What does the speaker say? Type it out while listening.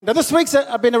Now, this week's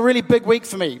been a really big week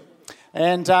for me,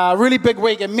 and a really big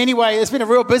week in many ways. It's been a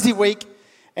real busy week,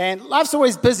 and life's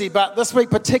always busy, but this week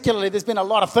particularly, there's been a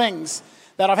lot of things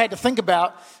that I've had to think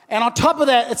about. And on top of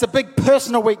that, it's a big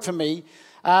personal week for me.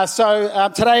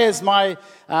 So today is my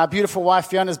beautiful wife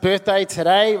Fiona's birthday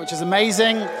today, which is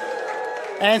amazing.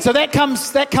 And so that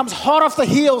comes hot off the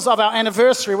heels of our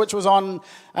anniversary, which was on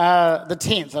the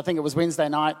 10th. I think it was Wednesday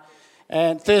night.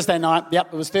 And Thursday night,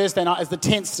 it was Thursday night, it's the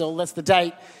 10th still, that's the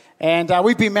date. And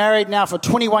we've been married now for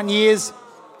 21 years.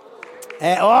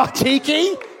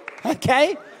 Cheeky.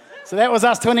 Okay. So that was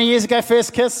us 20 years ago,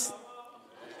 first kiss.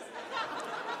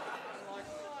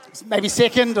 Maybe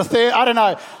second or third, I don't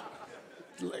know.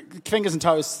 Fingers and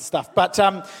toes stuff. But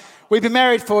we've been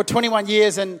married for 21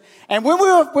 years. And when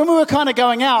we were kind of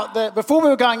going out, before we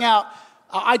were going out,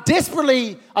 I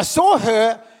saw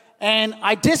her and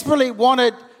I desperately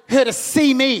wanted her to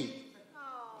see me.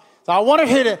 So I wanted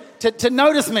her to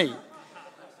notice me.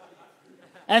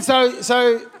 And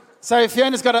so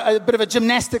Fiona's got a bit of a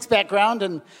gymnastics background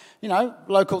and, you know,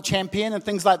 local champion and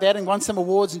things like that, and won some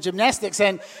awards in gymnastics.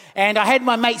 And I had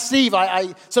my mate Steve,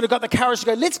 I sort of got the courage to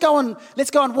go, let's go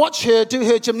and watch her do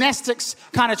her gymnastics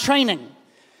kind of training.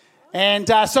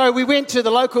 And so we went to the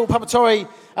local Papatoi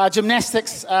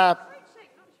gymnastics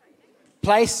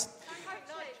place.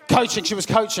 She was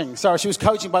coaching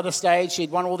by the stage. She'd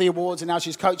won all the awards and now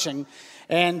she's coaching.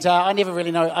 And I never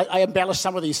really know. I embellish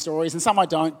some of these stories and some I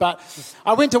don't. But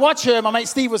I went to watch her. My mate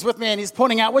Steve was with me and he's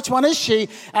pointing out, which one is she?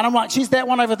 And I'm like, she's that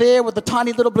one over there with the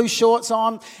tiny little blue shorts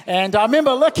on. And I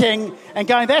remember looking and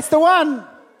going, that's the one.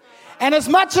 And as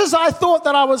much as I thought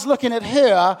that I was looking at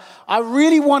her, I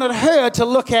really wanted her to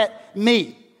look at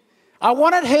me. I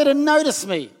wanted her to notice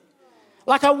me.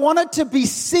 Like I wanted to be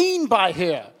seen by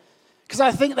her. Because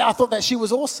I thought that she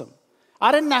was awesome.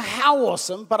 I didn't know how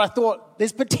awesome, but I thought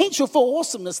there's potential for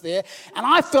awesomeness there. And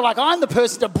I feel like I'm the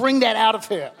person to bring that out of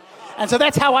her. And so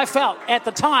that's how I felt at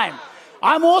the time.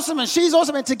 I'm awesome and she's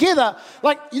awesome. And together,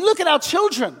 like, you look at our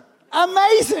children.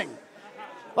 Amazing.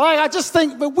 Like, I just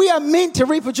think that we are meant to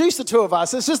reproduce, the two of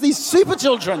us. It's just these super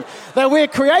children that we're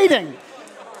creating.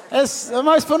 It's the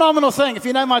most phenomenal thing. If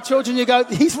you know my children, you go,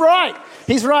 he's right.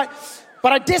 He's right.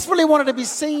 But I desperately wanted to be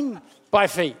seen by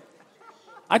Fee.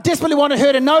 I desperately wanted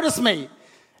her to notice me.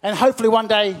 And hopefully one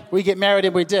day we get married,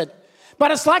 and we did.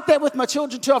 But it's like that with my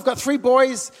children too. I've got 3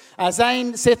 boys,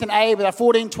 Zane, Seth and Abe. They're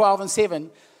 14, 12 and 7.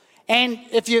 And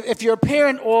if you're a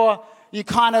parent or you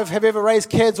kind of have ever raised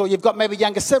kids or you've got maybe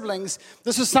younger siblings,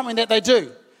 this is something that they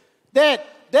do. Dad,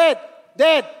 Dad,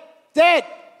 Dad, Dad,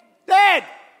 Dad,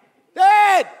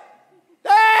 Dad,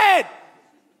 Dad.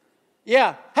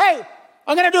 Yeah. Hey,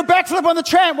 I'm going to do a backflip on the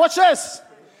tram. Watch this.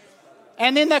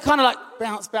 And then they're kind of like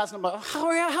bounce. And I'm like, how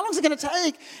long is it going to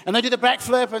take? And they do the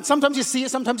backflip, and sometimes you see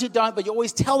it, sometimes you don't, but you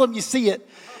always tell them you see it.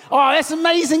 Oh, that's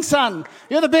amazing, son.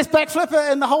 You're the best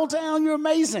backflipper in the whole town. You're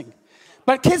amazing.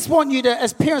 But kids want you to,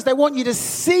 as parents, they want you to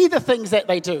see the things that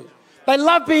they do. They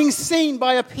love being seen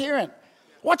by a parent.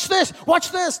 Watch this,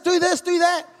 do this, do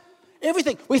that.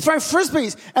 Everything. We throw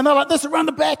frisbees, and they're like this around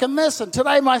the back and this. And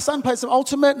today my son played some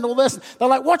ultimate and all this. They're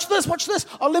like, watch this.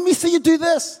 Oh, let me see you do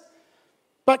this.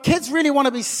 But kids really want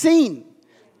to be seen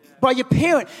by your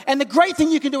parent. And the great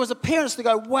thing you can do as a parent is to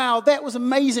go, wow, that was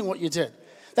amazing what you did.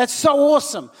 That's so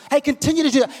awesome. Hey, continue to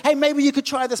do that. Hey, maybe you could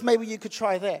try this, maybe you could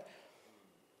try that.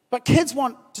 But kids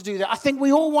want to do that. I think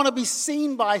we all want to be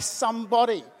seen by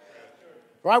somebody.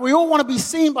 Right? We all want to be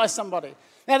seen by somebody.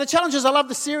 Now, the challenge is, I love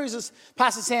the series, as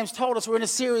Pastor Sam's told us. We're in a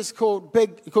series called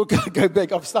Go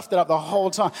Big. I've stuffed it up the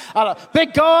whole time.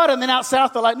 Big God, and then out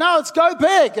south, they're like, no, it's Go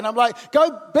Big. And I'm like,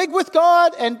 go big with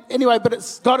God. And anyway,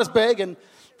 but God is big, and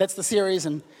that's the series,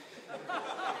 and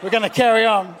we're going to carry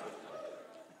on.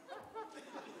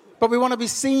 But we want to be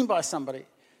seen by somebody.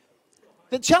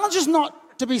 The challenge is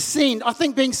not to be seen. I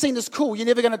think being seen is cool. You're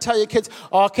never going to tell your kids,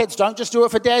 oh, kids, don't just do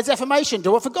it for Dad's affirmation.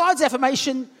 Do it for God's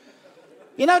affirmation.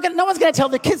 You know, no one's going to tell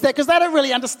the kids that because they don't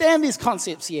really understand these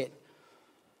concepts yet,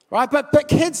 right? But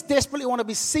kids desperately want to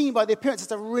be seen by their parents.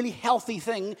 It's a really healthy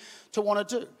thing to want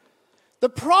to do. The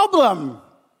problem,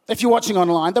 if you're watching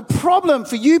online, the problem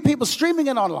for you people streaming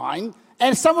it online,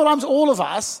 and sometimes all of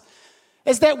us,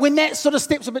 is that when that sort of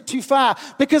steps a bit too far,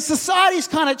 because society's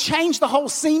kind of changed the whole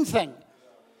scene thing.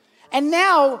 And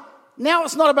now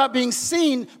it's not about being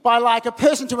seen by like a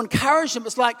person to encourage them.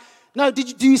 It's like, no, do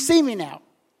you see me now?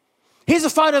 Here's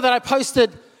a photo that I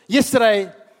posted yesterday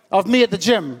of me at the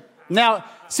gym. Now,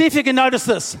 see if you can notice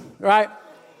this, right?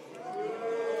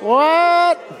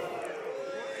 What?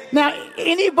 Now,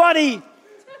 anybody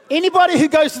who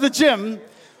goes to the gym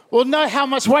will know how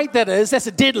much weight that is. That's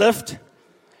a deadlift.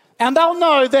 And they'll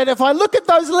know that if I look at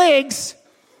those legs,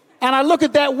 and I look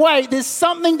at that weight, there's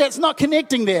something that's not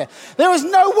connecting there. There is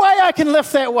no way I can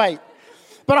lift that weight.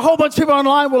 But a whole bunch of people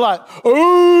online were like,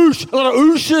 oosh, a lot of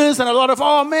ooshes and a lot of,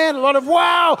 oh man, a lot of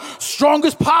wow,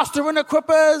 strongest pastor in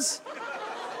Equippers,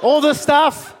 all this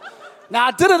stuff. Now,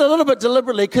 I did it a little bit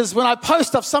deliberately because when I post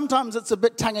stuff, sometimes it's a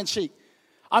bit tongue-in-cheek.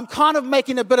 I'm kind of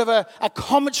making a bit of a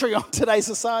commentary on today's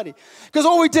society. Because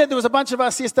all we did, there was a bunch of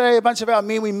us yesterday, a bunch of our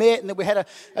men, we met, and then we had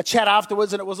a chat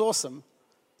afterwards, and it was awesome.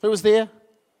 Who was there?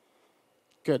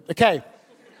 Good, okay.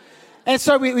 And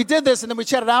so we did this, and then we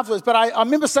chatted afterwards. But I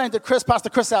remember saying to Pastor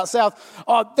Chris out south,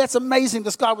 oh, that's amazing.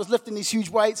 This guy was lifting these huge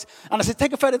weights. And I said,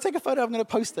 take a photo, I'm going to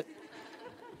post it.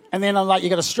 And then I'm like, you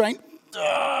got a strength?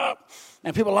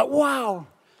 And people are like, wow.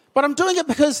 But I'm doing it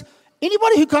because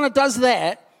anybody who kind of does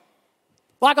that,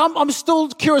 like I'm still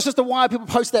curious as to why people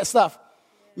post that stuff.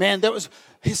 Man, that was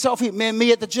his selfie, man,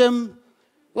 me at the gym.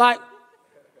 Like,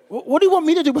 what do you want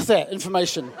me to do with that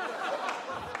information?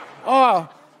 Oh,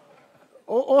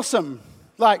 awesome.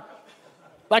 Like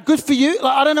good for you.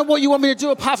 Like, I don't know what you want me to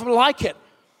do apart from like it.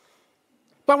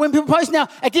 But when people post now,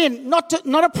 again, not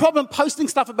a problem posting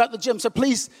stuff about the gym, so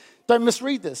please don't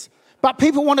misread this. But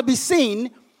people want to be seen.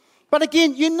 But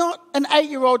again, you're not an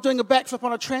 8-year-old doing a backflip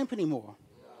on a tramp anymore.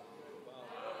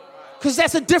 Because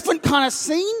that's a different kind of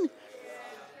scene.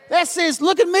 That says,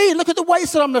 look at me, look at the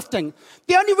weights that I'm lifting.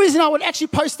 The only reason I would actually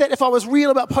post that if I was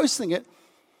real about posting it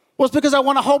was because I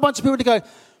want a whole bunch of people to go,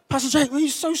 Pastor Jake, you're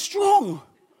so strong.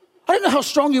 I don't know how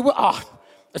strong you were.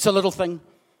 It's a little thing.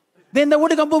 Then they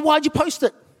would have gone, well, why'd you post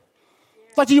it?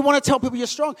 Like, do you want to tell people you're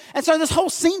strong? And so this whole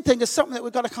scene thing is something that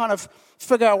we've got to kind of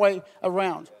figure our way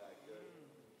around.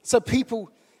 So people,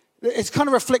 it kind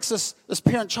of reflects this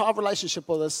parent-child relationship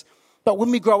with us. But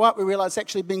when we grow up, we realize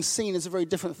actually being seen is a very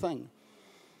different thing.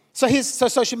 So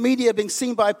social media, being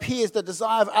seen by peers, the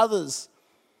desire of others.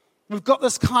 We've got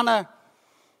this kind of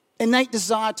innate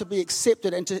desire to be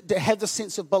accepted and to have the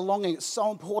sense of belonging. It's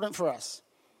so important for us.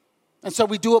 And so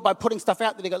we do it by putting stuff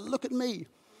out there. They go, look at me.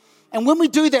 And when we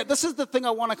do that, this is the thing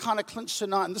I want to kind of clinch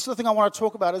tonight. And this is the thing I want to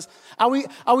talk about is, are we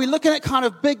looking at kind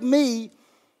of big me,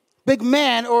 big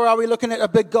man, or are we looking at a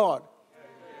big God?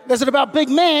 Is it about big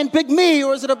man, big me,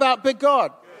 or is it about big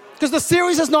God? Because the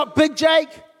series is not Big Jake.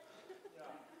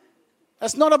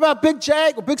 It's not about Big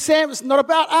Jake or Big Sam. It's not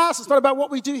about us. It's not about what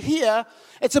we do here.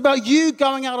 It's about you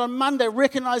going out on Monday,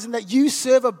 recognizing that you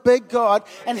serve a big God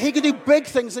and He can do big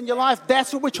things in your life.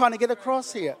 That's what we're trying to get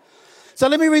across here. So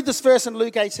let me read this verse in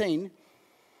Luke 18.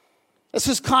 This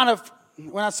is kind of,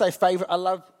 when I say favorite, I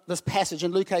love this passage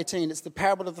in Luke 18. It's the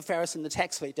parable of the Pharisee and the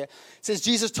tax collector. It says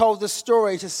Jesus told this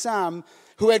story to some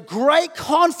who had great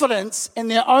confidence in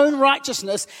their own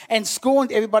righteousness and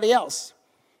scorned everybody else.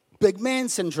 Big man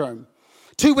syndrome.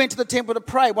 2 went to the temple to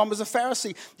pray. One was a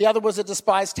Pharisee. The other was a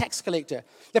despised tax collector.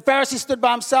 The Pharisee stood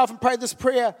by himself and prayed this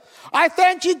prayer. I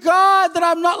thank you, God, that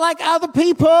I'm not like other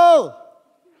people.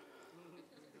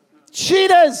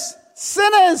 Cheaters,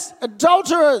 sinners,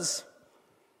 adulterers.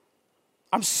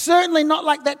 I'm certainly not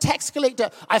like that tax collector.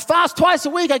 I fast twice a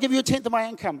week. I give you a tenth of my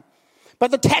income. But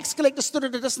the tax collector stood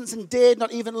at a distance and dared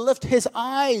not even lift his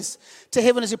eyes to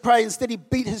heaven as he prayed. Instead, he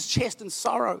beat his chest in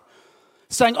sorrow,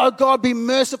 saying, oh God, be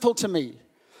merciful to me,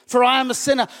 for I am a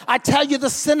sinner. I tell you,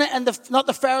 the sinner and not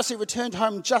the Pharisee returned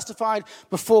home justified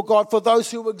before God. For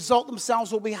those who exalt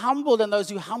themselves will be humbled, and those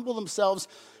who humble themselves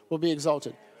will be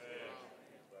exalted.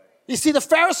 You see, the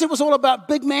Pharisee was all about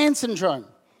big man syndrome.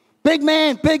 Big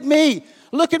man, big me.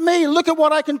 Look at me, look at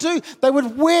what I can do. They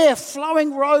would wear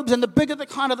flowing robes, and the bigger the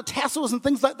kind of the tassels and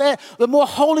things like that, the more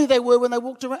holy they were when they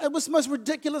walked around. It was the most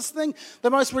ridiculous thing, the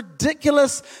most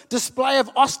ridiculous display of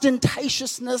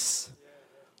ostentatiousness.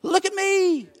 Look at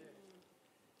me.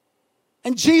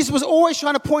 And Jesus was always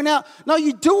trying to point out, no,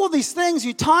 you do all these things,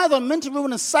 you tithe on mint and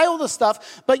ruin and say all this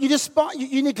stuff, but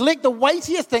you neglect the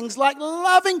weightier things like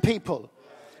loving people,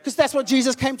 because that's what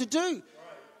Jesus came to do.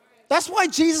 That's why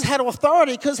Jesus had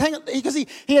authority, because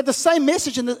he had the same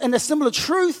message and a similar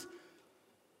truth,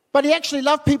 but he actually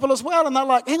loved people as well. And they're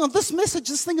like, hang on, this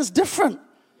thing is different.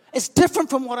 It's different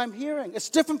from what I'm hearing. It's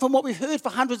different from what we've heard for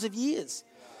hundreds of years.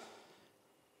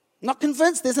 Not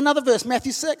convinced. There's another verse,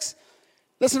 Matthew 6.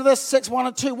 Listen to this, 6, 1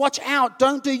 and 2. Watch out,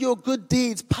 don't do your good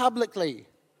deeds publicly.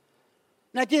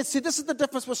 Now again, see, this is the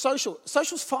difference with social.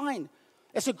 Social's fine.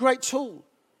 It's a great tool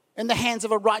in the hands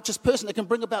of a righteous person that can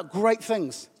bring about great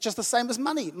things. Just the same as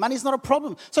money. Money's not a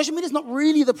problem. Social media is not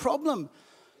really the problem.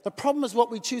 The problem is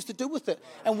what we choose to do with it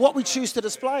and what we choose to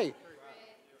display.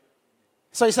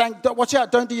 So he's saying, watch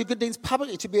out, don't do your good deeds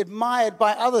publicly to be admired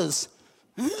by others.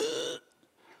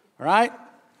 Right?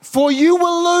 For you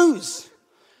will lose.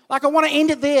 Like, I want to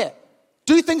end it there.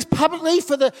 Do things publicly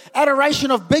for the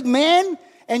adoration of big man,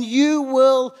 and you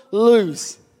will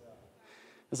lose.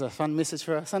 Is that a fun message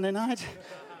for a Sunday night?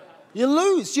 You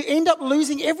lose. You end up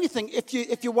losing everything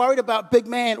if you're worried about big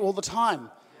man all the time.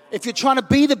 If you're trying to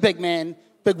be the big man,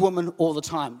 big woman all the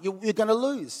time, you're going to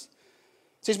lose.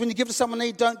 It says when you give to someone in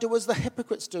need, don't do as the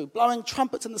hypocrites do, blowing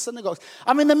trumpets in the synagogues.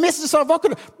 I mean, the message is so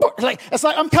evocative. It's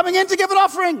like I'm coming in to give an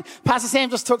offering. Pastor Sam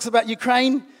just talks about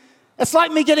Ukraine. It's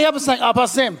like me getting up and saying, oh,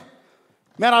 Pastor Sam,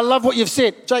 man, I love what you've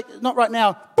said. Jake, not right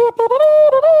now.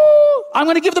 I'm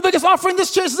going to give the biggest offering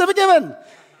this church has ever given.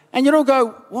 And you'd all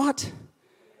go, what?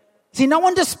 See, no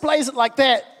one displays it like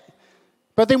that.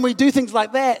 But then we do things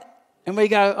like that, and we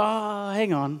go, oh,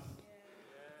 hang on.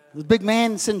 The big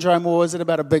man syndrome, or is it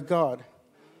about a big God?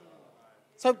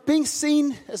 So being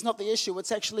seen is not the issue.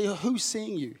 It's actually who's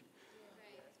seeing you.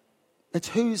 It's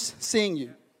who's seeing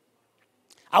you.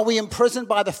 Are we imprisoned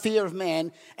by the fear of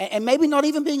man and maybe not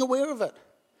even being aware of it?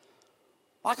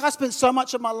 Like I spent so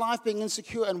much of my life being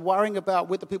insecure and worrying about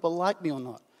whether people like me or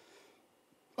not.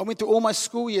 I went through all my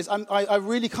school years. I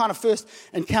really kind of first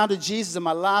encountered Jesus in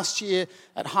my last year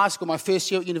at high school, my first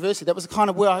year at university. That was kind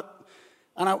of where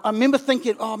I remember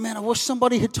thinking, oh man, I wish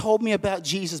somebody had told me about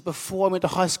Jesus before I went to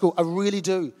high school. I really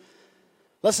do.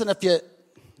 Listen,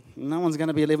 no one's going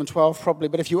to be 11, 12 probably,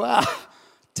 but if you are,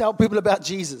 tell people about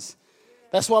Jesus.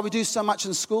 That's why we do so much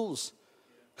in schools,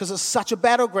 because it's such a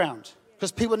battleground,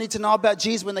 because people need to know about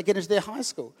Jesus when they get into their high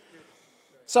school.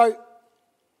 So,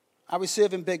 are we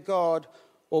serving big God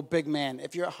or big man?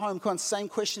 If you're at home, come on, same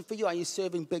question for you. Are you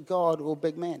serving big God or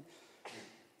big man?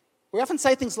 We often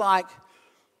say things like,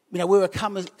 we're a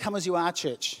come as you are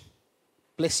church.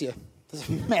 Bless you. There's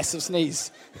a massive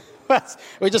sneeze.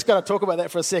 We just got to talk about that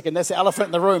for a second. That's the elephant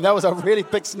in the room. That was a really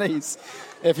big sneeze.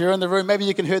 If you're in the room, maybe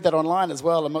you can hear that online as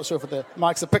well. I'm not sure if the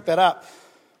mics have picked that up.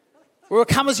 We're a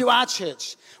come as you are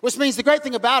church, which means the great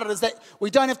thing about it is that we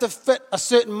don't have to fit a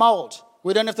certain mold.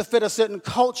 We don't have to fit a certain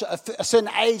culture, a certain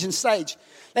age and stage.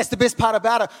 That's the best part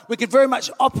about it. We can very much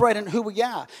operate in who we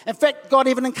are. In fact, God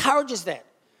even encourages that.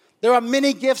 There are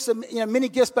many gifts,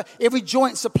 but every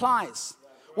joint supplies.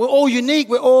 We're all unique.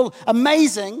 We're all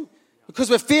amazing because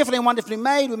we're fearfully and wonderfully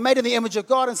made. We're made in the image of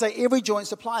God, and say every joint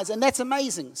supplies. And that's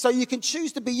amazing. So you can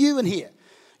choose to be you in here.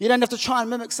 You don't have to try and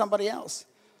mimic somebody else.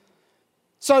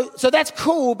 So that's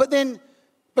cool, but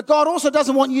God also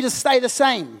doesn't want you to stay the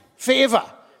same forever.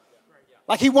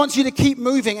 Like he wants you to keep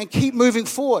moving and keep moving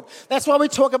forward. That's why we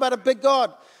talk about a big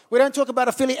God. We don't talk about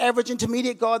a fairly average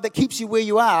intermediate God that keeps you where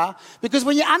you are. Because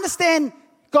when you understand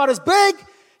God is big,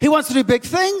 he wants to do big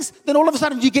things, then all of a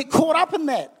sudden you get caught up in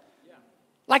that.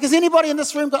 Like, has anybody in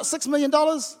this room got $6 million?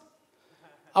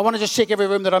 I want to just check every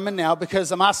room that I'm in now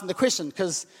because I'm asking the question.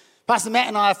 Because Pastor Matt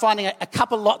and I are finding a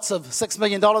couple lots of $6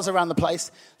 million around the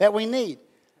place that we need.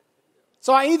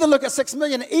 So I either look at 6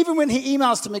 million, even when he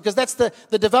emails to me, because that's the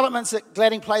developments at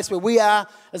Gladding Place where we are,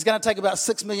 is going to take about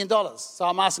 $6 million. So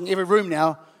I'm asking every room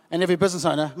now and every business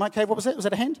owner, Mike Cave, what was that? Was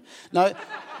that a hand? No.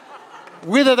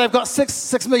 Whether they've got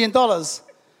 $6 million.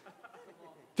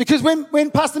 Because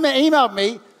when Pastor Matt emailed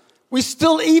me, we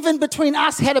still, even between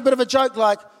us, had a bit of a joke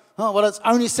like, oh, well, it's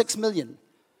only 6 million.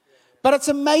 But it's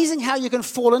amazing how you can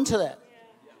fall into that.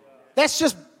 That's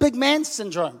just big man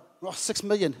syndrome. Oh, 6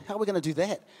 million. How are we going to do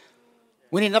that?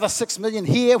 We need another 6 million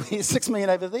here. We need 6 million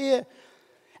over there.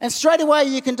 And straight away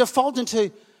you can default into,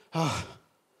 oh.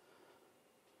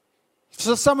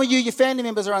 So some of you, your family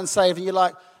members are unsaved and you're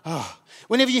like, oh.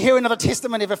 Whenever you hear another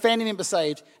testimony of a family member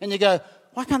saved and you go,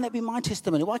 why can't that be my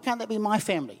testimony? Why can't that be my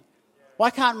family? Why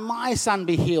can't my son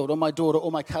be healed or my daughter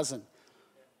or my cousin?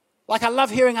 Like I love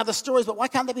hearing other stories, but why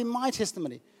can't that be my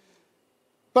testimony?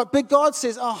 But big God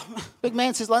says, big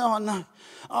man says like, oh no.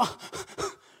 Oh.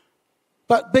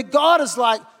 But big God is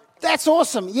like, that's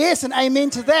awesome. Yes, and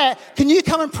amen to that. Can you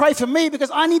come and pray for me?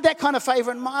 Because I need that kind of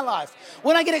favor in my life.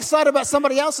 When I get excited about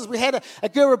somebody else's, we had a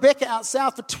girl, Rebecca, out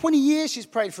south. For 20 years, she's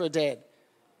prayed for her dad.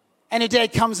 And her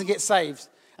dad comes and gets saved.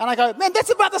 And I go, man,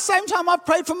 that's about the same time I've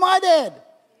prayed for my dad.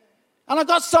 And I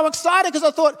got so excited because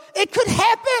I thought, it could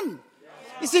happen.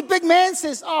 You see, big man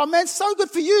says, oh, man, so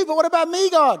good for you, but what about me,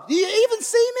 God? Do you even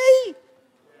see me?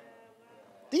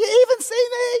 Do you even see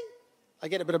me? I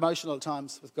get a bit emotional at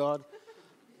times with God.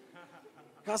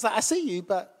 God's like, I see you,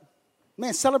 but,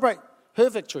 man, celebrate her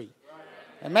victory.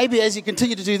 And maybe as you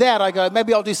continue to do that, I go,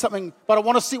 maybe I'll do something, but I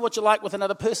want to see what you're like with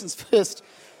another person's first.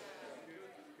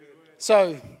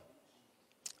 So,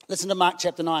 listen to Mark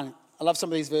chapter 9. I love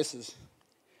some of these verses.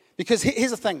 Because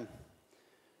here's the thing.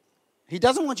 He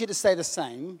doesn't want you to stay the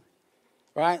same,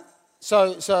 right?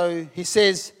 So he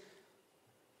says,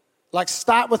 like,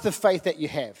 start with the faith that you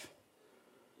have.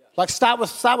 Like, start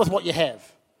with what you have.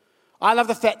 I love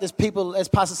the fact there's people, as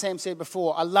Pastor Sam said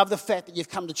before, I love the fact that you've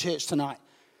come to church tonight.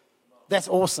 That's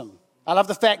awesome. I love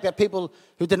the fact that people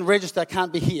who didn't register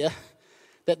can't be here,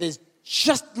 that there's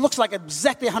just looks like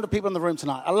exactly 100 people in the room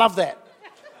tonight. I love that.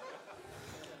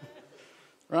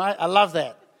 Right? I love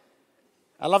that.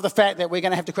 I love the fact that we're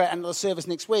going to have to create another service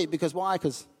next week. Because why?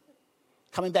 Because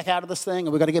coming back out of this thing,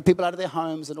 and we've got to get people out of their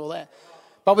homes and all that.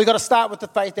 But we've got to start with the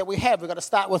faith that we have. We've got to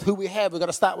start with who we have. We've got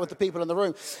to start with the people in the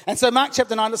room. And so Mark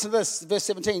chapter 9, listen to this, verse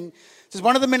 17. It says,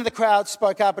 one of the men of the crowd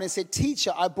spoke up and he said,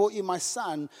 "Teacher, I brought you my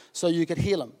son so you could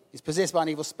heal him. He's possessed by an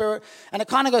evil spirit." And it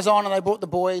kind of goes on, and they brought the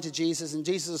boy to Jesus, and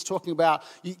Jesus is talking about,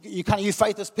 you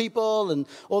faithless people and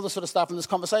all this sort of stuff, and this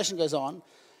conversation goes on.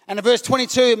 And in verse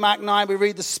 22 in Mark 9, we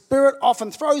read, "The spirit often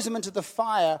throws him into the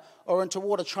fire or into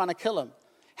water trying to kill him.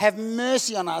 Have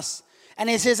mercy on us." And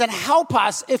he says, "And help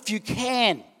us if you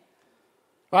can."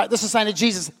 Right? This is saying to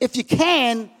Jesus, if you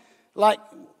can, I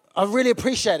really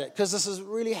appreciate it, because this is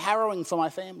really harrowing for my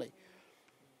family.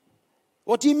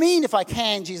 "What do you mean if I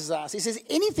can?" Jesus asked. He says,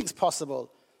 "Anything's possible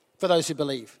for those who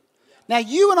believe." Now,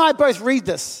 you and I both read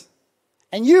this,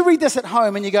 and you read this at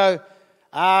home, and you go,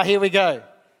 here we go.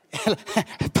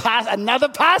 Another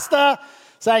pastor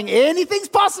saying anything's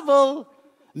possible,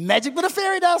 magic bit of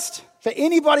fairy dust for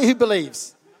anybody who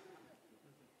believes.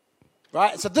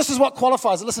 Right? So this is what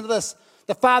qualifies. Listen to this.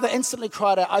 The father instantly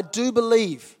cried out, "I do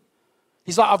believe."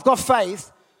 He's like, "I've got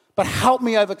faith, but help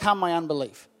me overcome my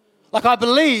unbelief." I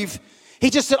believe. He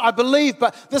just said, "I believe,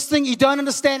 but this thing, you don't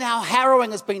understand how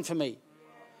harrowing it's been for me."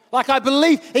 I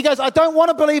believe. He goes, "I don't want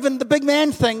to believe in the big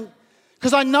man thing,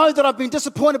 because I know that I've been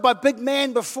disappointed by big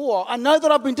man before. I know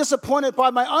that I've been disappointed by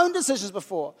my own decisions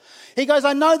before." He goes,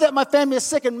 "I know that my family is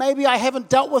sick, and maybe I haven't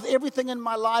dealt with everything in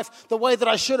my life the way that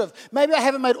I should have. Maybe I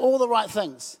haven't made all the right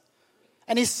things."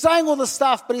 And he's saying all this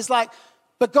stuff, but he's like,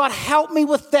 "But God, help me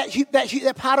with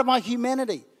that part of my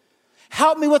humanity.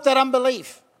 Help me with that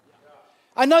unbelief.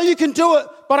 I know you can do it,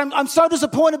 but I'm so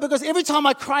disappointed, because every time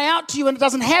I cry out to you and it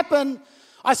doesn't happen,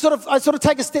 I sort of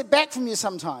take a step back from you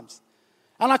sometimes.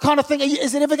 And I kind of think,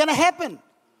 is it ever going to happen?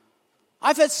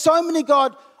 I've had so many,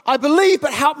 God, I believe,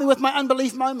 but help me with my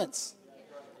unbelief moments."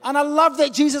 And I love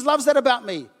that Jesus loves that about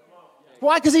me.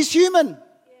 Why? Because he's human.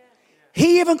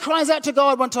 He even cries out to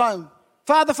God one time,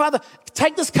 "Father, Father,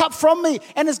 take this cup from me."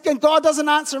 And God doesn't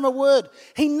answer him a word.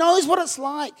 He knows what it's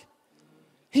like.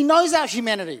 He knows our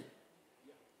humanity.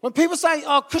 When people say,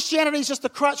 "Oh, Christianity is just a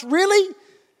crutch," really?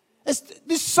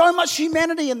 There's so much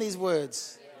humanity in these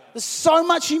words. There's so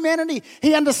much humanity.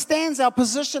 He understands our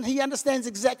position. He understands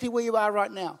exactly where you are right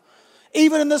now.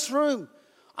 Even in this room,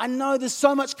 I know there's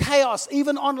so much chaos.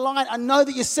 Even online, I know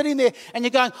that you're sitting there and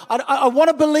you're going, I want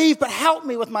to believe, but help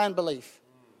me with my unbelief.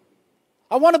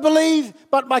 I want to believe,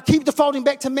 but I keep defaulting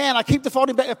back to man. I keep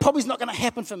defaulting back. It probably is not going to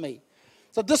happen for me.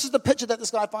 So this is the picture that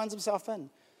this guy finds himself in.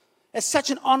 It's such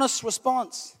an honest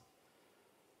response.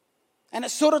 And it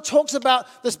sort of talks about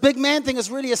this big man thing is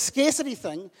really a scarcity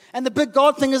thing, and the big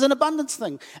God thing is an abundance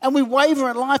thing. And we waver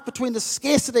in life between this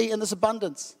scarcity and this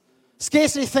abundance.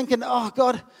 Scarcity thinking, "Oh,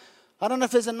 God, I don't know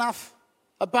if there's enough."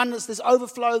 Abundance, there's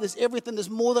overflow, there's everything, there's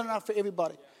more than enough for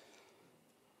everybody.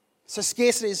 So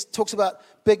scarcity talks about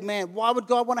big man. Why would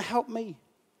God want to help me?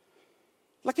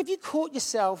 If you caught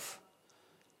yourself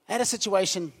at a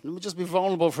situation, let me just be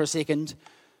vulnerable for a second.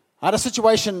 I had a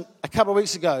situation a couple of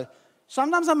weeks ago.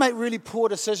 Sometimes I make really poor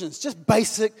decisions, just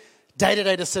basic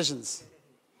day-to-day decisions.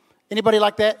 Anybody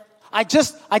like that? I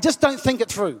just don't think it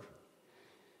through.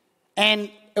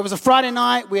 And it was a Friday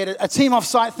night. We had a team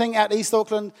off-site thing out East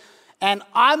Auckland. And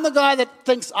I'm the guy that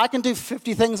thinks I can do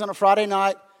 50 things on a Friday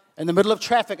night in the middle of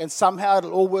traffic, and somehow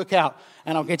it'll all work out,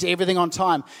 and I'll get to everything on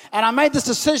time. And I made this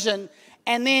decision,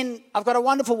 and then I've got a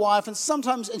wonderful wife, and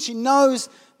she knows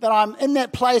that I'm in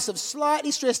that place of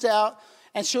slightly stressed out,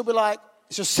 and she'll be like,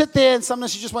 she'll sit there, and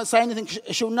sometimes she just won't say anything.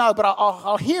 She'll know, but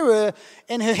I'll hear her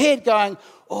in her head going,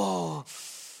 "Oh,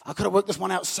 I could have worked this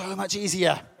one out so much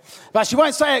easier." But she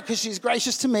won't say it because she's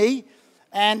gracious to me.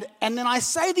 And then I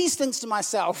say these things to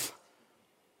myself.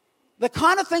 The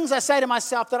kind of things I say to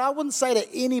myself that I wouldn't say to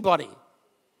anybody.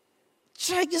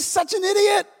 "Jake, you're such an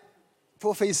idiot."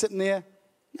 Poor Fee's sitting there.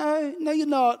 No, you're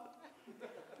not.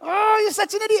 "Oh, you're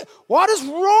such an idiot. What is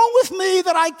wrong with me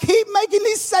that I keep making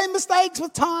these same mistakes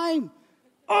with time?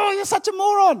 Oh, you're such a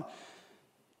moron."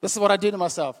 This is what I do to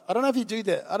myself. I don't know if you do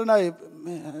that. I don't know.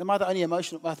 Am I the only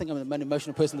emotional? I think I'm the only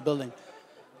emotional person in the building.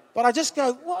 But I just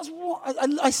go, what's wrong?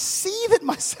 I seethe at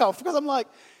myself because I'm like,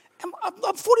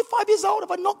 I'm 45 years old.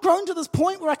 Have I not grown to this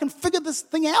point where I can figure this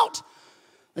thing out?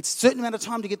 It's a certain amount of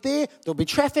time to get there. There'll be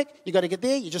traffic. You got to get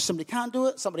there. You just simply can't do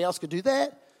it. Somebody else could do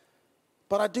that.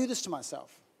 But I do this to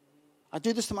myself. I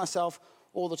do this to myself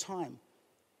all the time.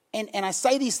 And I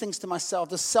say these things to myself,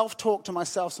 this self-talk to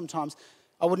myself sometimes,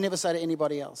 I would never say to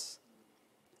anybody else.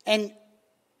 And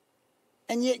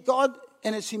yet God,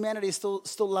 in his humanity, still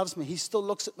loves me. He still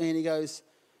looks at me and he goes,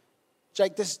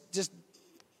 Jake, just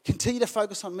continue to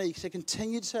focus on me. So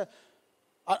continue to,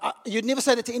 you'd never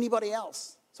say that to anybody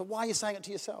else. So why are you saying it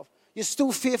to yourself? You're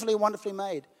still fearfully and wonderfully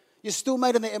made. You're still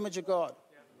made in the image of God.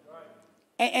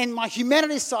 And my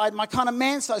humanity side, my kind of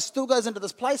man side still goes into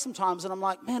this place sometimes. And I'm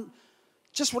like, man,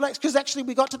 just relax. Because actually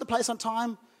we got to the place on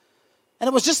time. And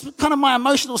it was just kind of my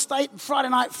emotional state Friday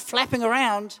night flapping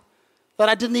around that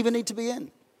I didn't even need to be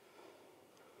in.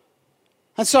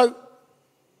 And so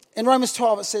in Romans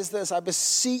 12 it says this, I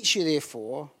beseech you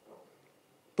therefore,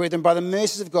 brethren, by the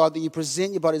mercies of God, that you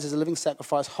present your bodies as a living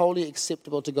sacrifice, wholly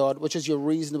acceptable to God, which is your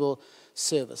reasonable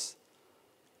service.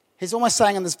 He's almost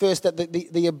saying in this verse that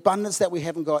the abundance that we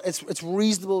have in God, it's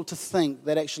reasonable to think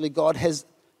that actually God has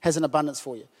an abundance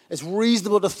for you. It's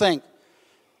reasonable to think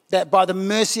that by the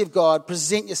mercy of God,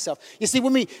 present yourself. You see,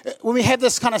 when we have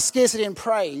this kind of scarcity and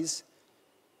praise,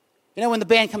 you know, when the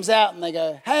band comes out and they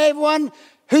go, hey, everyone,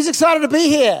 who's excited to be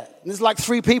here? And there's like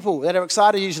 3 people that are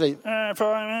excited usually.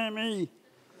 Me.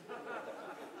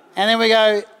 And then we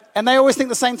go, and they always think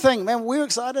the same thing. Man, we're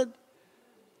excited.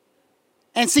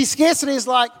 And see, scarcity is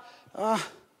like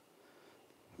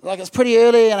it's pretty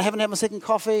early and I haven't had my second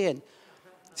coffee. And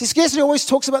see, scarcity always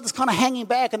talks about this kind of hanging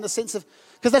back in the sense of,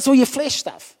 because that's all your flesh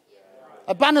stuff.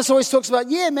 Abundance always talks about,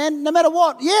 yeah, man, no matter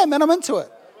what. Yeah, man, I'm into it.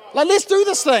 Like, let's do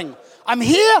this thing. I'm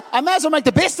here. I may as well make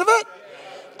the best of it.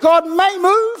 God may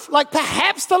move. Like,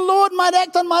 perhaps the Lord might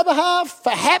act on my behalf.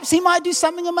 Perhaps he might do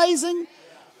something amazing.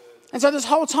 And so this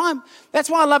whole time, that's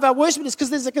why I love our worship leaders, because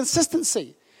there's a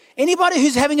consistency. Anybody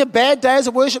who's having a bad day as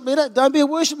a worship leader, don't be a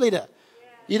worship leader.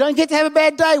 You don't get to have a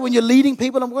bad day when you're leading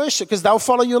people in worship, because they'll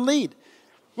follow your lead.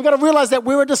 We've got to realize that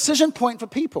we're a decision point for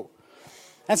people.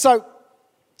 And so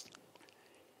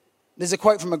there's a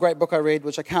quote from a great book I read,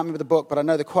 which I can't remember the book, but I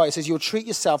know the quote. It says, you'll treat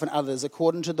yourself and others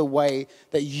according to the way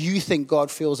that you think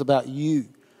God feels about you.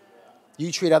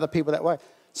 You treat other people that way.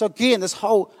 So again, this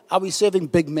whole, are we serving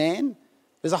big man?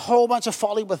 There's a whole bunch of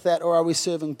folly with that, or are we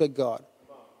serving big God?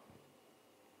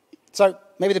 So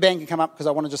maybe the band can come up, because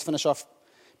I want to just finish off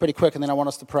pretty quick, and then I want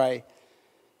us to pray.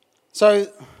 So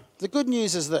the good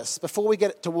news is this. Before we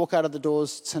get to walk out of the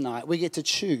doors tonight, we get to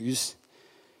choose.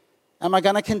 Am I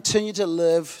going to continue to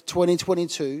live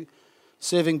 2022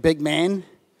 serving big man?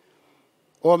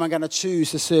 Or am I going to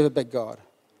choose to serve a big God?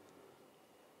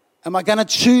 Am I going to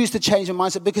choose to change my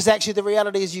mindset? Because actually the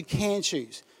reality is you can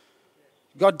choose.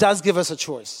 God does give us a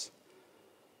choice.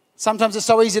 Sometimes it's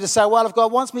so easy to say, well, if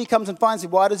God wants me, he comes and finds me.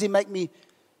 Why does he make me?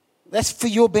 That's for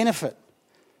your benefit.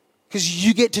 Because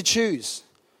you get to choose.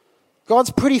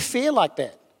 God's pretty fair like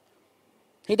that.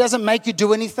 He doesn't make you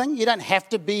do anything. You don't have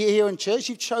to be here in church.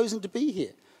 You've chosen to be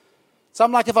here. So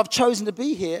I'm like, if I've chosen to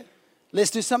be here,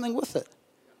 let's do something with it.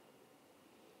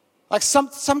 Like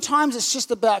sometimes it's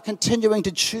just about continuing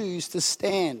to choose to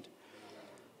stand.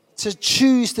 To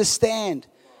choose to stand.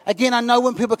 Again, I know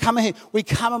when people come in here, we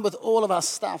come in with all of our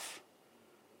stuff.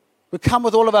 We come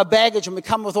with all of our baggage and we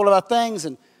come with all of our things.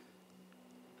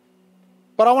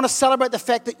 But I want to celebrate the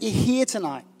fact that you're here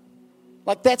tonight.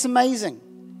 Like, that's amazing.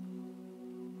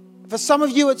 For some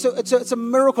of you, it's a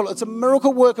miracle. It's a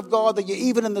miracle work of God that you're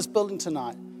even in this building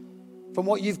tonight. From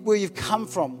where you've come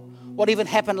from. What even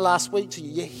happened last week to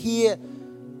you. You're here.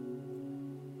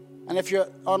 And if you're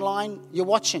online, you're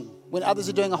watching. When others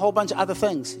are doing a whole bunch of other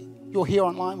things, you're here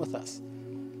online with us.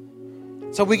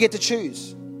 So we get to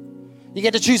choose. You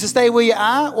get to choose to stay where you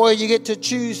are, or you get to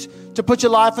choose to put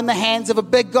your life in the hands of a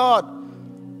big God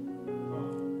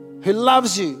who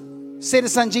loves you, sent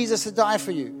his son Jesus to die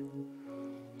for you.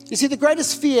 You see, the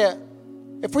greatest fear,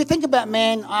 if we think about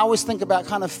man, I always think about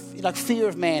kind of like fear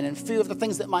of man and fear of the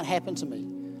things that might happen to me.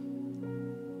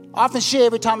 I often share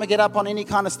every time I get up on any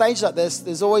kind of stage like this,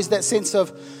 there's always that sense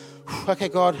of, okay,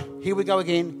 God, here we go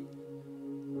again.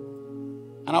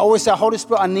 And I always say, Holy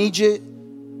Spirit, I need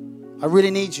you. I really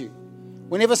need you.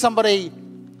 Whenever somebody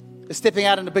is stepping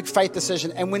out in a big faith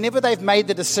decision, and whenever they've made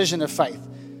the decision of faith,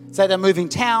 say they're moving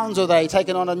towns or they're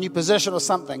taking on a new position or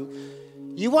something,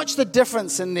 you watch the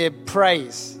difference in their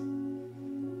praise.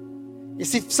 You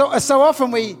see, so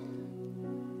often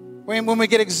when we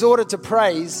get exhorted to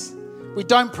praise, we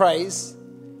don't praise,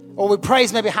 or we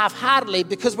praise maybe half-heartedly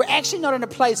because we're actually not in a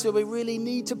place where we really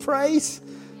need to praise.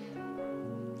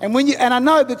 And I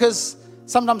know because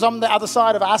sometimes I'm the other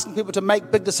side of asking people to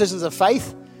make big decisions of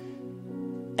faith.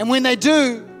 And when they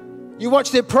do, you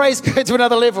watch their praise go to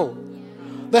another level.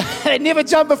 They never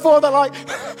jumped before. They're like,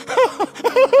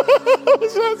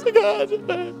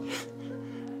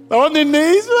 they're on their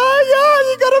knees. Oh, yeah,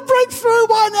 you got to break through.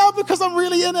 Why now? Because I'm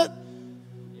really in it.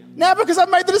 Now because I've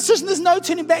made the decision, there's no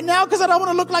turning back. Now because I don't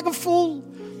want to look like a fool.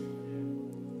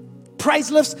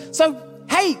 Praise lifts. So,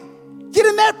 hey, get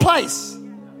in that place.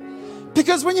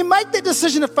 Because when you make that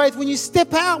decision of faith, when you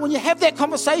step out, when you have that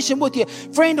conversation with your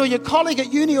friend or your colleague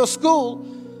at uni or school,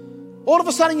 all of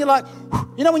a sudden you're like,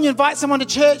 you know, when you invite someone to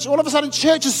church, all of a sudden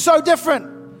church is so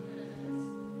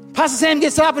different. Pastor Sam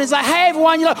gets up and he's like, hey,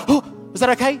 everyone. You're like, oh, is that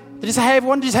okay? Did he say, hey,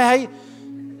 everyone? Did he say, hey?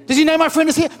 Does he know my friend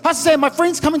is here? Pastor Sam, my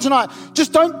friend's coming tonight.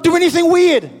 Just don't do anything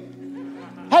weird.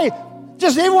 Hey,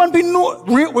 just everyone be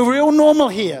we're real normal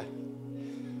here.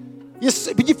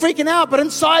 But you're freaking out. But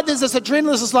inside there's this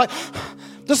adrenaline. It's like,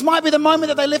 this might be the moment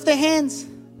that they lift their hands.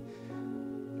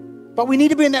 But we need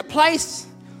to be in that place.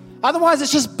 Otherwise,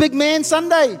 it's just big man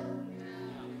Sunday.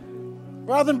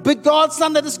 Rather than big God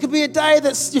Sunday, this could be a day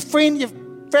that your friend, your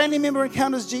family member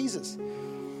encounters Jesus.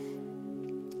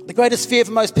 The greatest fear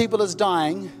for most people is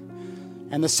dying.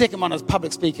 And the second one is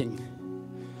public speaking.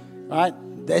 Right?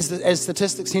 As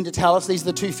statistics tend to tell us, these are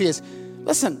the two fears.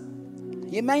 Listen.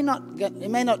 You may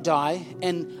not die,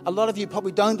 and a lot of you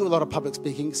probably don't do a lot of public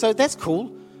speaking, so that's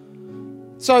cool.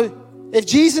 So if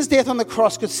Jesus' death on the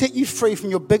cross could set you free from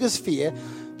your biggest fear,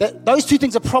 that those two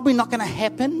things are probably not going to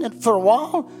happen for a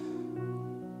while,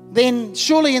 then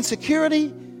surely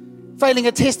insecurity, failing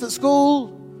a test at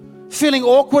school, feeling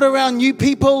awkward around new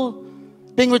people,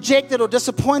 being rejected or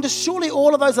disappointed, surely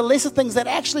all of those are lesser things that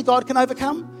actually God can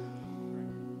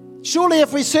overcome. Surely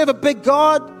if we serve a big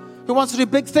God who wants to do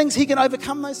big things, he can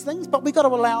overcome those things, but we've got to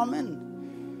allow him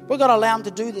in. We've got to allow him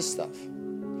to do this stuff.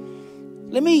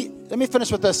 Let me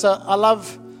finish with this. I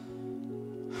love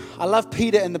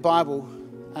Peter in the Bible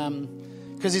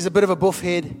because he's a bit of a buff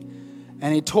head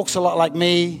and he talks a lot like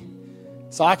me,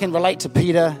 so I can relate to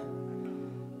Peter.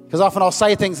 Because often I'll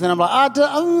say things and then I'm like, I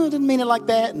didn't mean it like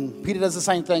that, and Peter does the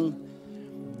same thing.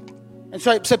 And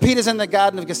so Peter's in the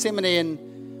Garden of Gethsemane,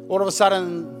 and all of a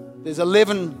sudden there's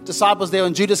 11 disciples there,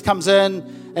 and Judas comes in,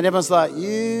 and everyone's like,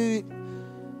 you.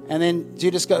 And then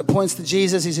Judas points to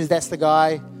Jesus. He says, that's the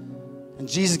guy. And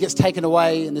Jesus gets taken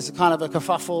away, and there's a kind of a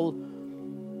kerfuffle.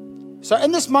 So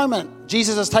in this moment,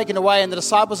 Jesus is taken away, and the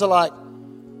disciples are like,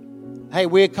 hey,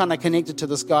 we're kind of connected to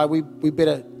this guy. We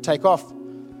better take off.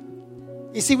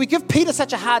 You see, we give Peter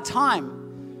such a hard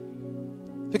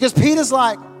time because Peter's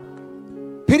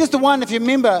the one, if you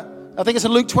remember, I think it's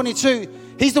in Luke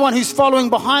 22, he's the one who's following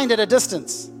behind at a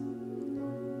distance.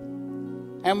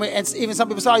 And even some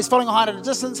people say he's following behind at a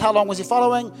distance. How long was he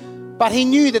following? But he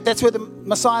knew that that's where the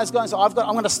Messiah is going. So I'm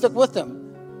going to stick with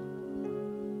him.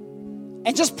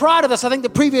 And just prior to this, I think the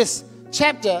previous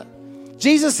chapter,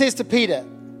 Jesus says to Peter,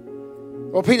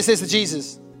 or Peter says to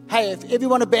Jesus, hey, if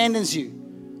everyone abandons you,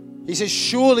 he says,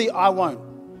 surely I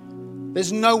won't.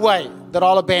 There's no way that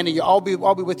I'll abandon you. I'll be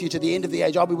with you to the end of the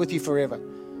age. I'll be with you forever.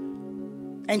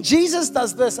 And Jesus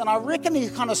does this, and I reckon he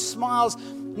kind of smiles,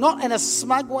 not in a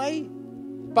smug way,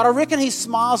 but I reckon he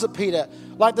smiles at Peter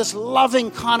like this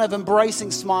loving kind of embracing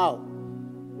smile.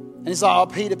 And he's like, oh,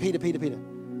 Peter.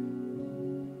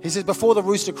 He says, before the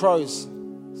rooster crows,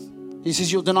 he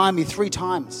says, you'll deny me 3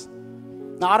 times.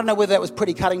 Now, I don't know whether that was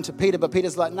pretty cutting to Peter, but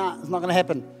Peter's like, nah, it's not going to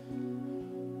happen.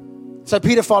 So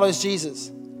Peter follows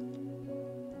Jesus.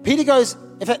 Peter goes,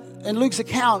 in Luke's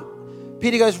account,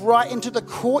 Peter goes right into the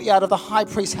courtyard of the high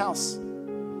priest's house.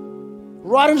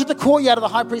 Right into the courtyard of the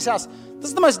high priest's house. This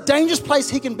is the most dangerous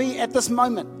place he can be at this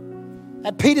moment.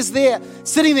 And Peter's there,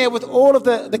 sitting there with all of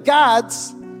the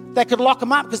guards that could lock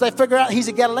him up because they figure out he's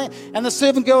a Galilean. And the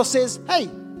servant girl says, hey,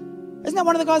 isn't that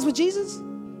one of the guys with Jesus?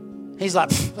 He's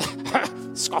like,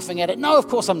 scoffing at it. No, of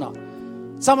course I'm not.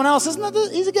 Someone else, isn't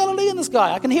it? He's a Galilean, this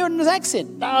guy. I can hear it in his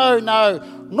accent.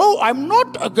 No, I'm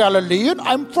not a Galilean.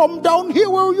 I'm from down here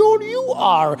where you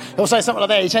are. He'll say something like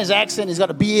that. He changed the accent. He's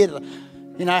got a beard,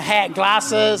 hat,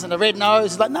 glasses, and a red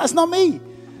nose. He's like, no, it's not me.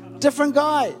 Different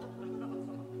guy.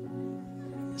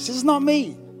 He says, it's not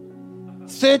me.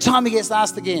 3rd time he gets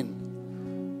asked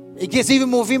again. He gets even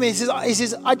more vehement. He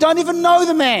says, I don't even know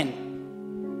the man.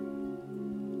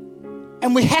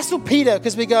 And we hassle Peter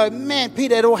because we go, man,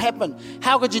 Peter, it all happened.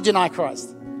 How could you deny Christ?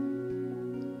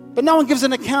 But no one gives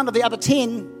an account of the other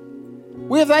 10.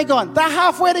 Where have they gone? They're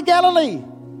halfway to Galilee.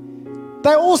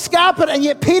 They all scarp it, and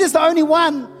yet Peter's the only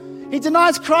one. He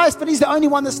denies Christ, but he's the only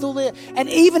one that's still there. And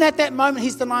even at that moment,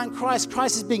 he's denying Christ.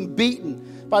 Christ is being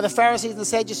beaten by the Pharisees and the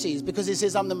Sadducees because he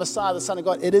says, I'm the Messiah, the Son of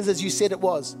God. It is as you said it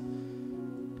was.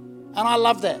 And I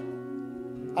love that.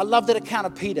 I love that account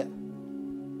of Peter.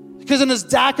 Because in his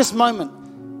darkest moment,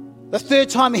 the 3rd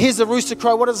time he hears the rooster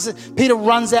crow, what does it say? Peter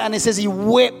runs out and he says he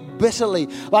wept bitterly.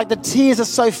 Like the tears are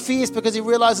so fierce because he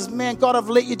realizes, man, God, I've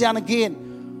let you down again.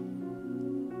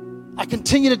 I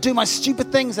continue to do my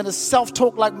stupid things, and his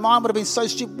self-talk like mine would have been so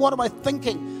stupid. What am I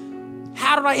thinking?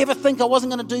 How did I ever think I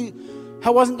wasn't going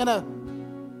to?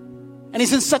 And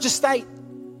he's in such a state.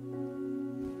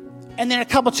 And then a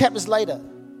couple chapters later,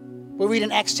 we read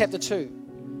in Acts chapter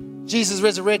 2. Jesus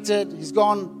resurrected, he's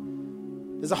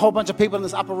gone. There's a whole bunch of people in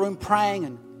this upper room praying,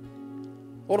 and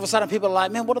all of a sudden people are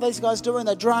like, man, what are these guys doing?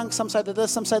 They're drunk. Some say they're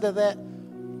this, some say they're that.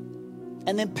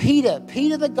 And then Peter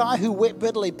the guy who wept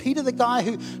bitterly, Peter the guy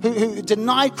who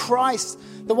denied Christ,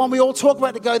 the one we all talk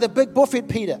about to go, the big buffhead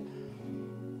Peter.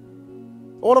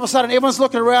 All of a sudden everyone's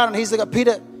looking around and he's like,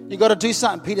 Peter, you got to do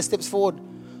something. Peter steps forward.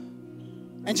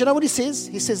 And do you know what he says?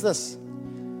 He says this.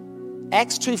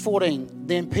 Acts 2:14.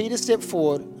 Then Peter stepped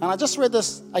forward, and I just read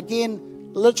this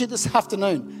again, literally this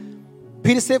afternoon.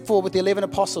 Peter stepped forward with the 11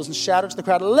 apostles and shouted to the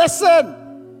crowd,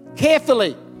 listen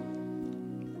carefully.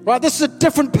 Right, this is a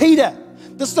different Peter.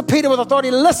 This is the Peter with authority.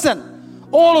 Listen,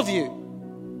 all of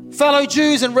you, fellow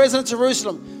Jews and residents of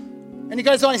Jerusalem. And he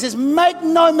goes on, he says, make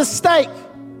no mistake.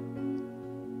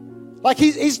 Like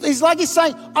he's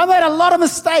saying, I made a lot of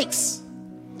mistakes.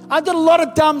 I did a lot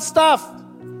of dumb stuff.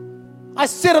 I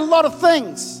said a lot of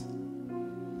things.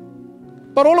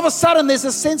 But all of a sudden there's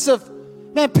a sense of,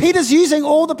 man, Peter's using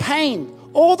all the pain,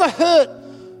 all the hurt,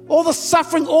 all the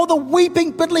suffering, all the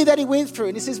weeping bitterly that he went through.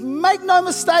 And he says, make no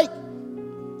mistake.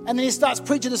 And then he starts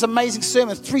preaching this amazing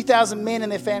sermon. 3,000 men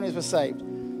and their families were saved.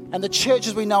 And the church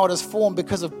as we know it is formed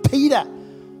because of Peter.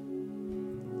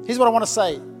 Here's what I want to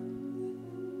say.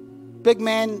 Big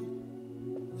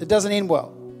man, it doesn't end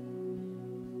well.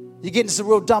 You get into some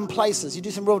real dumb places. You do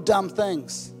some real dumb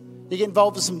things. You get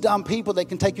involved with some dumb people that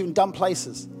can take you in dumb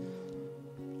places.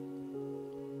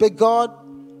 Big God,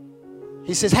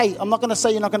 he says, hey, I'm not going to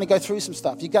say you're not going to go through some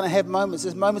stuff. You're going to have moments.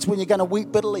 There's moments when you're going to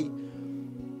weep bitterly.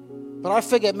 But I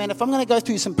figured, man, if I'm going to go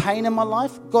through some pain in my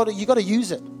life, God, you got to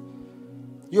use it.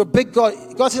 You're a big God.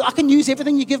 God says, I can use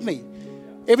everything you give me.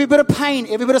 Every bit of pain,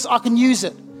 every bit of, I can use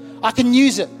it. I can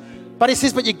use it. But he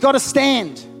says, but you got to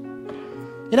stand.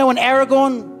 You know, when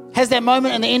Aragorn has that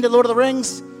moment in the end of Lord of the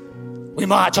Rings, we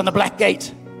march on the Black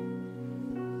Gate.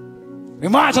 We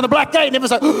march on the Black Gate, and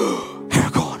everyone's like, oh,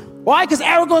 Aragorn. Why? Because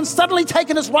Aragorn's suddenly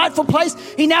taken his rightful place.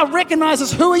 He now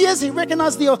recognizes who he is. He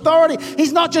recognizes the authority.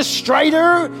 He's not just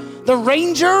Strider, the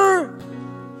ranger.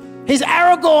 He's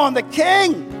Aragorn, the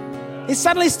king. He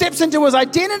suddenly steps into his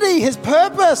identity, his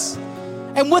purpose.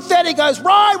 And with that, he goes,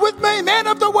 ride with me, men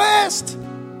of the West.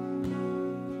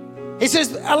 He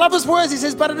says, I love his words. He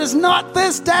says, but it is not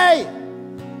this day.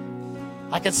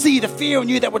 I can see the fear in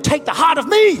you that would take the heart of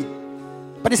me.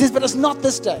 But he says, but it's not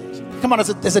this day. Come on,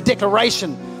 there's a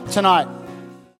declaration tonight.